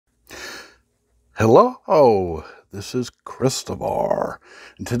Hello, this is Christopher,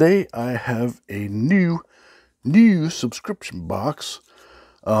 and today I have a new subscription box.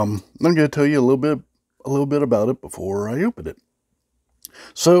 I'm going to tell you a little bit about it before I open it.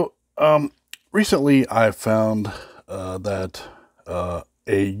 So, recently I found that a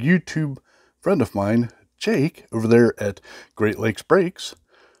YouTube friend of mine, Jake, over there at Great Lakes Breaks,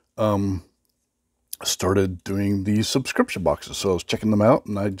 started doing these subscription boxes. So I was checking them out,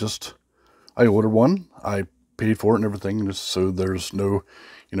 and I ordered one. I paid for it and everything, just so there's no,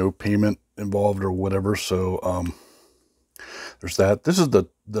 payment involved or whatever. So there's that. This is the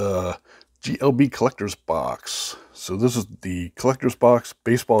GLB collector's box. So this is the collector's box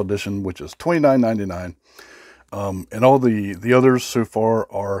baseball edition, which is $29.99. And all the others so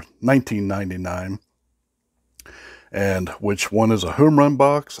far are $19.99. And which one is a home run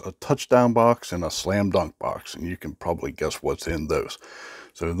box, a touchdown box, and a slam dunk box. And you can probably guess what's in those.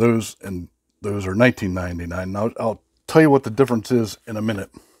 So those are $19.99. Now I'll tell you what the difference is in a minute.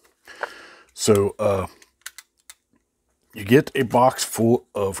 So you get a box full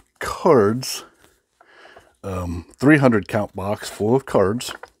of cards, 300 count box full of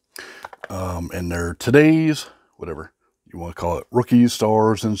cards, and they're today's, whatever you want to call it, rookies,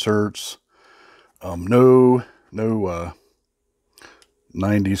 stars, inserts, no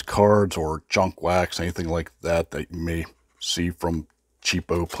 90s cards or junk wax, anything like that you may see from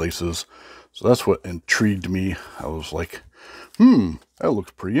cheapo places. So that's what intrigued me. I was like, that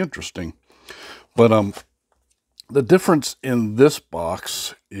looks pretty interesting. But the difference in this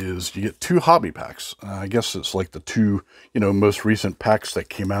box is you get 2 hobby packs. I guess it's like the 2, most recent packs that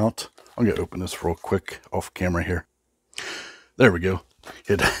came out. I'm going to open this real quick off camera here. There we go.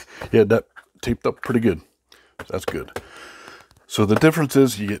 He had that taped up pretty good. That's good. So the difference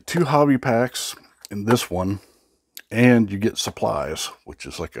is you get 2 hobby packs in this one, and you get supplies, which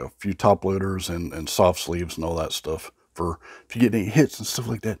is like a few top loaders and soft sleeves and all that stuff for if you get any hits and stuff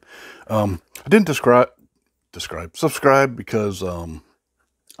like that. I didn't subscribe because I'm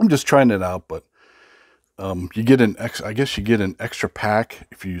just trying it out, but you get I guess you get an extra pack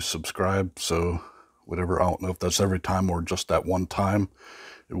if you subscribe. So whatever, I don't know if that's every time or just that one time.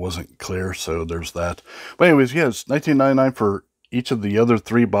 It wasn't clear, so there's that. But anyways, yeah, it's $19.99 for each of the other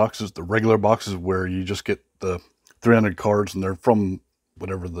 3 boxes, the regular boxes where you just get the 300 cards, and they're from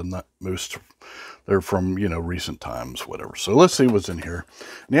whatever they're from, recent times, whatever. So let's see what's in here.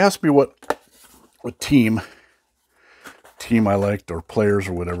 And he asked me what team I liked, or players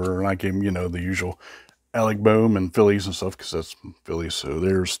or whatever, and I gave him, the usual Alec Boehm and Phillies and stuff, because that's Phillies. So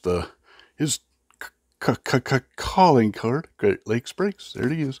there's his calling card, Great Lakes Breaks. There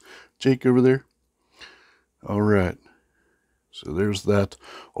he is, Jake over there. All right. So there's that,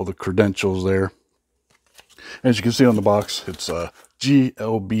 all the credentials there. As you can see on the box, it's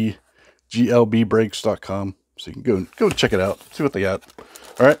glbbreaks.com. So you can go check it out, see what they got.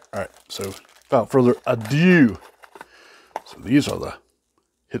 All right. So without further ado, so these are the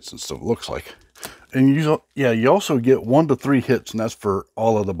hits and stuff. It looks like, and you also get 1 to 3 hits, and that's for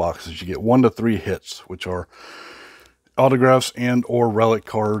all of the boxes. You get 1 to 3 hits, which are autographs and or relic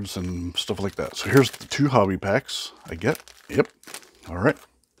cards and stuff like that. So here's the 2 hobby packs I get. Yep. All right.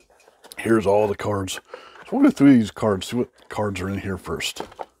 Here's all the cards. So we'll go through these cards, see what cards are in here first.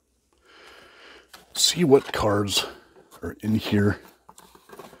 See what cards are in here.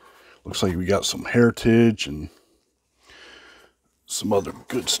 Looks like we got some heritage and some other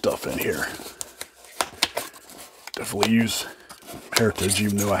good stuff in here. Definitely use heritage,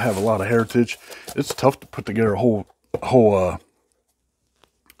 even though I have a lot of heritage. It's tough to put together a whole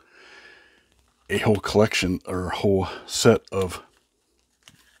collection or a whole set of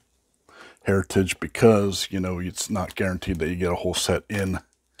heritage, because it's not guaranteed that you get a whole set in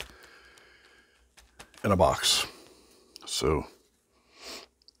a box. So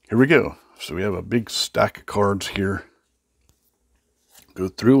here we go. So we have a big stack of cards here. Go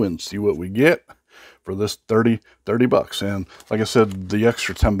through and see what we get for this 30 bucks. And like I said, the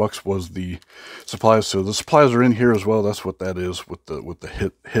extra 10 bucks was the supplies. So the supplies are in here as well. That's what that is with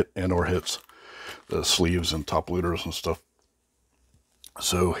the hit and or hits, the sleeves and top loaders and stuff.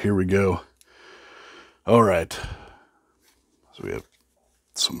 So here we go. All right. So we have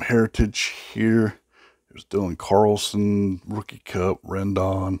some heritage here. There's Dylan Carlson, Rookie Cup,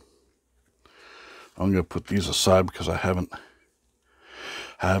 Rendon. I'm going to put these aside because I haven't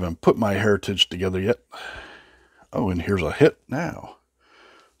put my heritage together yet. Oh, and here's a hit now.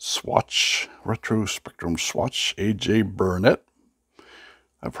 Swatch, Retro Spectrum Swatch, A.J. Burnett.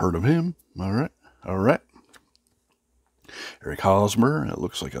 I've heard of him. All right. Eric Hosmer. It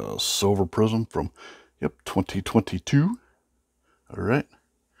looks like a silver prism from, 2022. All right.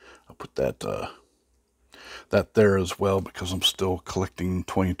 I'll put that that there as well because I'm still collecting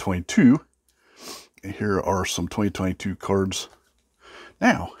 2022. And here are some 2022 cards.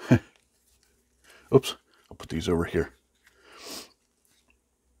 Now, oops, I'll put these over here.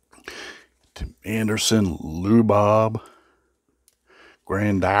 Tim Anderson, Lou Bob,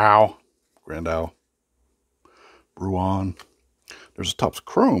 Grandau, Bruin. There's a Topps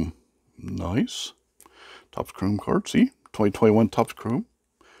Chrome. Nice. Topps Chrome card. See? 2021 Topps Chrome.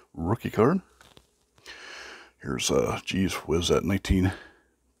 Rookie card. Here's, geez, was that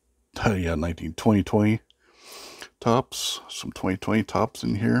 2020 Topps. Some 2020 Topps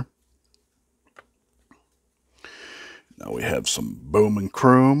in here. Now we have some Bowman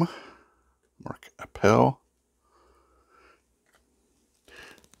Chrome. Mark Appel.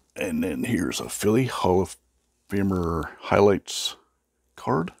 And then here's a Philly Hall of Famer highlights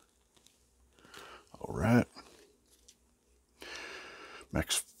card. All right.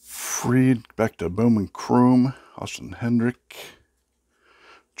 Max Fried, back to Bowman Chrome. Austin Hendrick.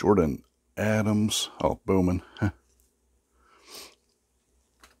 Jordan Adams. Oh, Bowman.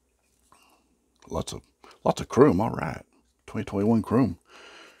 Lots of Chrome. All right. 2021 Chrome.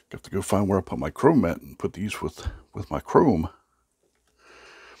 Got to go find where I put my Chrome at and put these with my Chrome.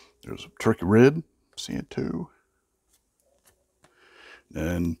 There's a Turkey Red, Santo.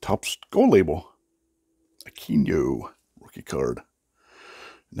 And Topps Gold Label. Aquino rookie card.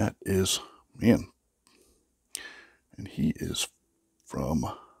 And that is, man, and he is from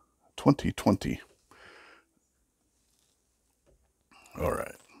 2020. All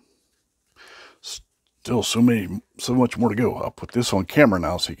right. Still so much more to go. I'll put this on camera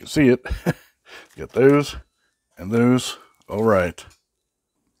now so you can see it. Got those and those. All right.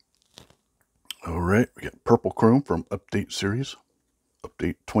 All right. We got Purple Chrome from Update Series.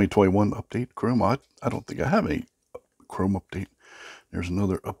 Update 2021 Update Chrome. I don't think I have a Chrome update. There's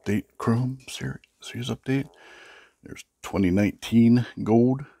another Update Chrome series update. There's 2019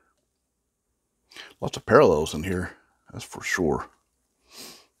 Gold. Lots of parallels in here. That's for sure.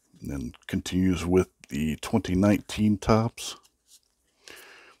 And then continues with the 2019 Topps.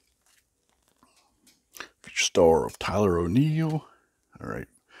 Feature star of Tyler O'Neill. All right.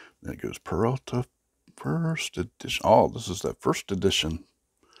 Then it goes Peralta first edition. Oh, this is that first edition.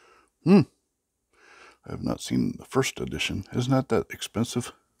 I have not seen the first edition. Isn't that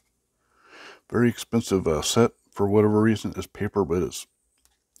expensive? Very expensive set for whatever reason. It's paper, but it's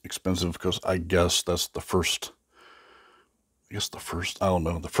expensive because I guess that's the first. I don't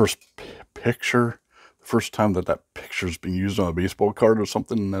know, the first picture, the first time that picture's been used on a baseball card or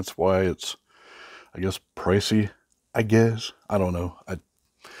something, and that's why it's, I guess, pricey, I guess. I don't know. I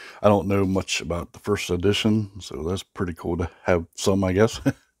don't know much about the first edition, so that's pretty cool to have some, I guess,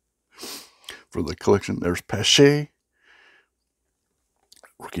 for the collection. There's Pache,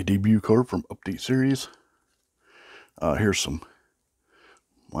 rookie debut card from Update Series. Here's some,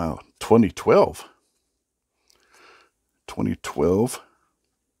 wow, 2012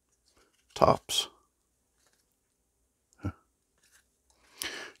 Topps.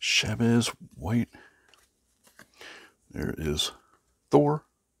 Chavez White. There is Thor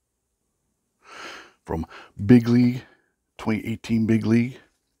from Big League, 2018 Big League.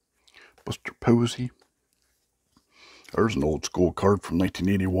 Buster Posey. There's an old school card from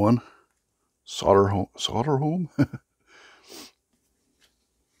 1981. Soderholm. There's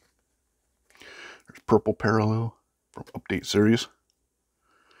Purple Parallel from Update Series.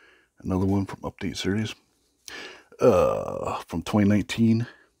 Another one from Update Series. From 2019.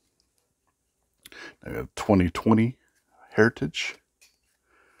 I have 2020 Heritage.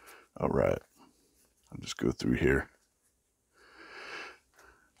 All right. I'll just go through here.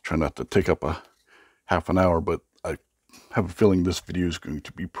 Try not to take up a half an hour, but I have a feeling this video is going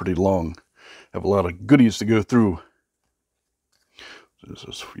to be pretty long. I have a lot of goodies to go through. This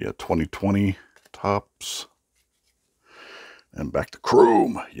is, yeah, 2020 Topps. And back to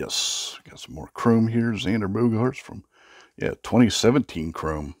Chrome. Yes, got some more Chrome here. Xander Bogaerts from, yeah, 2017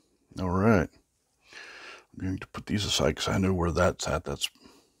 Chrome. All right. I'm going to put these aside because I know where that's at. That's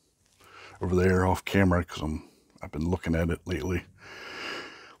over there off camera because I've been looking at it lately.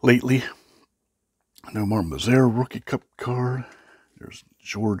 No more Mazzara Rookie Cup card. There's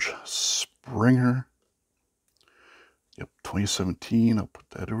George Springer. Yep, 2017. I'll put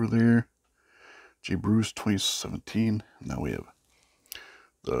that over there. J. Bruce, 2017. Now we have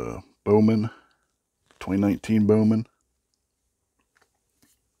the Bowman, 2019 Bowman.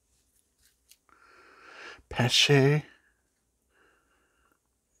 Pache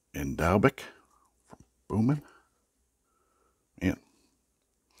and Dalbeck from Bowman. Man,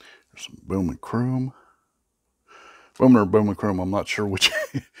 there's some Bowman Chrome. Bowman or Bowman Chrome, I'm not sure which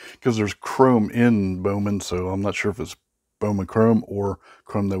because there's chrome in Bowman, so I'm not sure if it's Bowman chrome or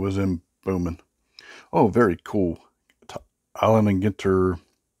chrome that was in Bowman. Oh, very cool. Allen and Ginter,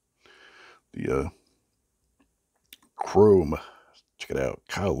 the chrome. Check it out.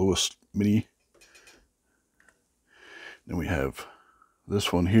 Kyle Lewis mini. Then we have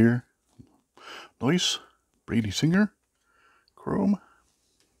this one here. Nice. Brady Singer chrome.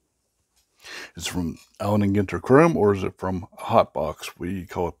 Is it from Allen and Ginter chrome, or is it from a hot box? We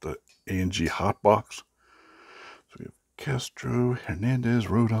call it the A&G hot box. So we have Castro, Hernandez,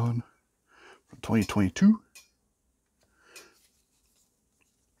 Rodon from 2022.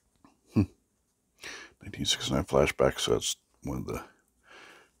 1969 flashback, so that's one of the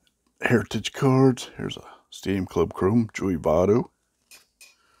heritage cards. Here's a Stadium Club chrome, Joey Votto.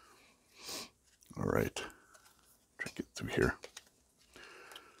 All right, try to get through here.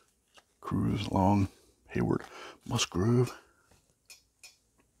 Cruz, Long, Hayward, Musgrove.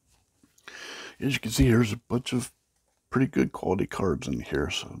 As you can see, there's a bunch of pretty good quality cards in here.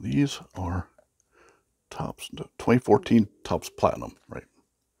 So these are Topps 2014 Topps Platinum, right?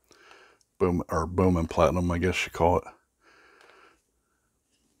 Bowman, or Bowman Platinum, I guess you call it.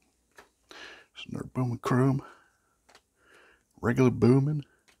 There's another Bowman Chrome. Regular Bowman.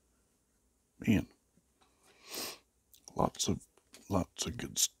 Man. Lots of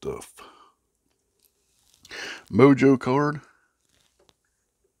good stuff. Mojo card.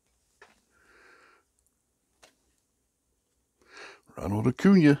 Ronald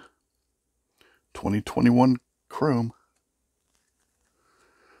Acuna. 2021 Chrome.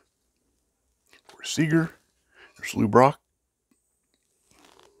 Seager. There's Lou Brock.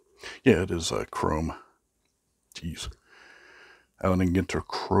 Yeah, it is chrome. Jeez. Allen and Ginter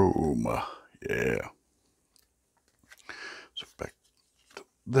chrome. Yeah. So back to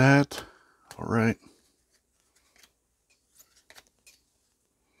that. All right.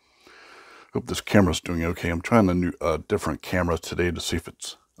 Hope this camera's doing okay. I'm trying a new, different camera today to see if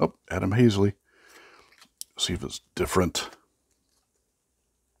it's... Oh, Adam Hazley. See if it's different.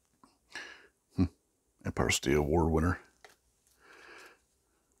 Empire State Award winner.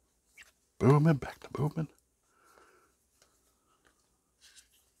 Bowman, back to Bowman.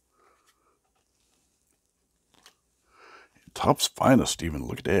 Topps Finest, even.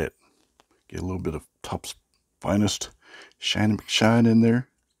 Look at that. Get a little bit of Topps Finest Shine McShine in there.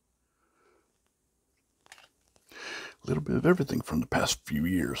 A little bit of everything from the past few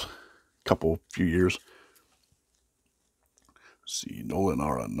years. Few years. Let's see, Nolan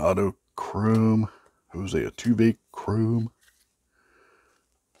Arenado chrome. Jose Altuve chrome.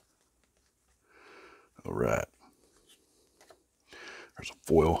 All right. There's a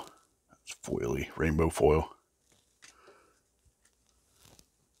foil. That's foily, rainbow foil.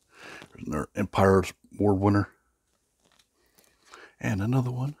 There's another Empire Award winner. And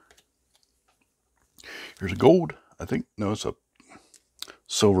another one. Here's a gold. I think, no, it's a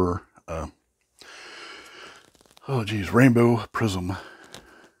silver. Oh, geez, rainbow prism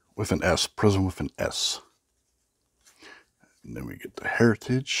with an S. Prism with an S. And then we get the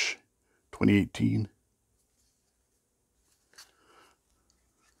Heritage 2018.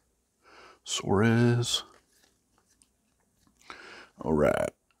 Suarez. All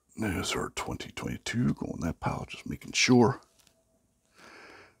right. There's our 2022. Go in that pile, just making sure.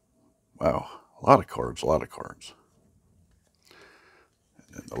 Wow. A lot of cards, a lot of cards.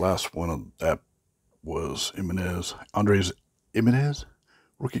 And the last one of that was Jimenez. Andres Jimenez.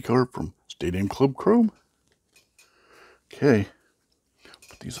 Rookie card from Stadium Club Chrome. Okay.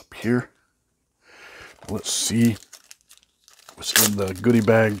 Put these up here. Let's see what's in the goodie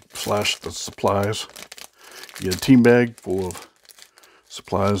bag / the supplies. You get a team bag full of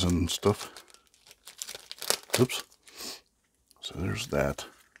supplies and stuff. Oops. So there's that.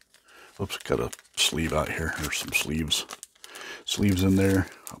 Oops, got a sleeve out here. There's some sleeves in there.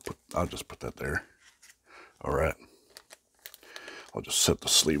 I'll just put that there. All right. I'll just set the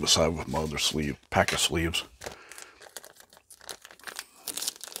sleeve aside with my other pack of sleeves.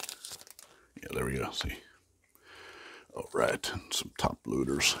 Yeah, there we go. See. All right, and some top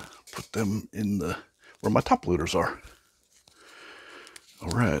loaders. Put them in where my top loaders are. All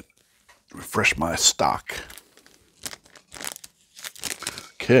right, refresh my stock.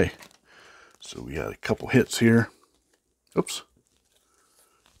 Okay, so we got a couple hits here. Oops,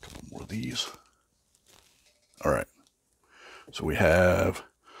 a couple more of these. All right, so we have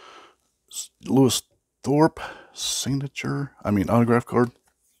Lewis Thorpe autograph card.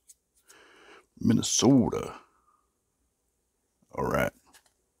 Minnesota. All right.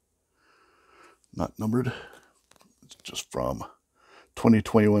 Not numbered. It's just from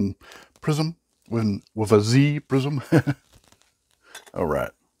 2021 Prism with a Z Prism. All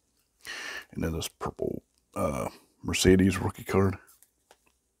right. And then this purple Mercedes rookie card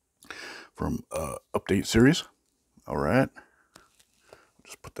from Update Series. All right.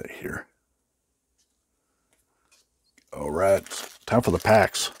 Just put that here. All right. Time for the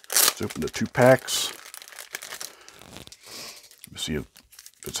packs. Let's open the 2 packs. Let me see if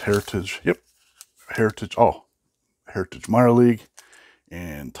it's Heritage. Yep. Heritage. Oh, Heritage Minor League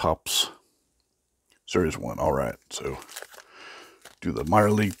and Topps Series 1. All right. So do the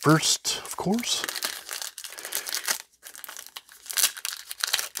Minor League first, of course.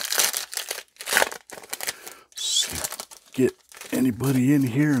 See, get anybody in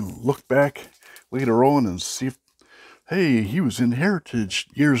here and look back later on and see if, hey, he was in Heritage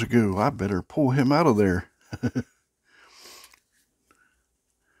years ago. I better pull him out of there.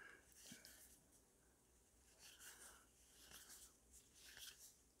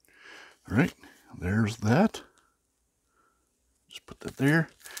 All right, there's that. Just put that there.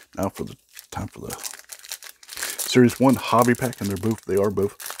 Now for the time for the Series 1 hobby pack, and they are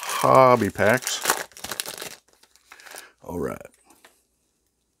both hobby packs. All right.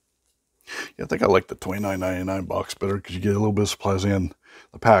 Yeah, I think I like the $29.99 box better because you get a little bit of supplies in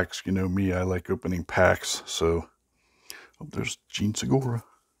the packs. You know me, I like opening packs. So, oh, there's Gene Segura.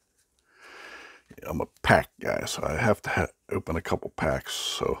 Yeah, I'm a pack guy, so I have to open a couple packs.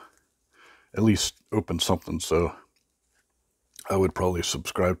 So, at least open something. So, I would probably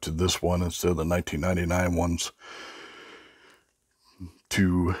subscribe to this one instead of the $19.99 ones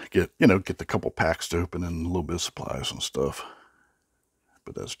to get the couple packs to open and a little bit of supplies and stuff.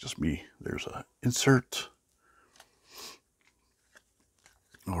 But that's just me. There's a insert.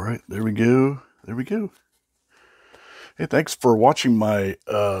 All right, there we go. There we go. Hey, thanks for watching my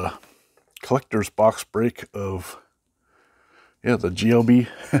collector's box break of the GLB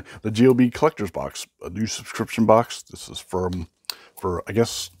the GLB collector's box, a new subscription box. This is for I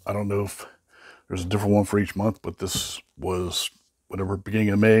guess, I don't know if there's a different one for each month, but this was whatever, beginning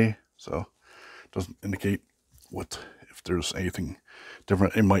of May, so it doesn't indicate if there's anything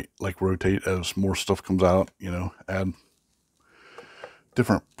different. It might like rotate as more stuff comes out, add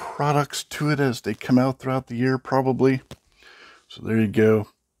different products to it as they come out throughout the year, probably. So there you go.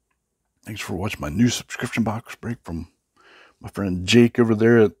 Thanks for watching my new subscription box break from my friend Jake over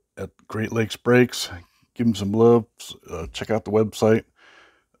there at Great Lakes Breaks. Give him some love. Check out the website,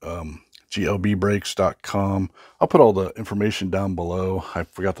 glbbreaks.com. I'll put all the information down below. I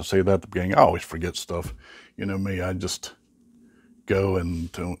forgot to say that at the beginning. I always forget stuff. You know me, I just go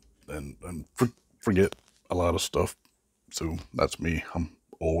and don't and forget a lot of stuff. So that's me. I'm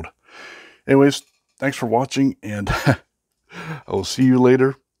old. Anyways, thanks for watching, and I will see you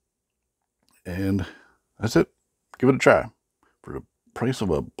later. And that's it. Give it a try. For the price of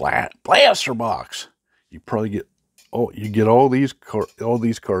a blaster box, you probably get all these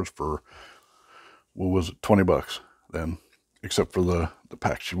cards for, what was it, $20 then, except for the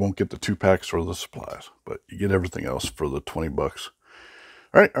packs. You won't get the 2 packs or the supplies, but you get everything else for the $20.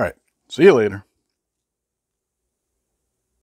 All right. See you later.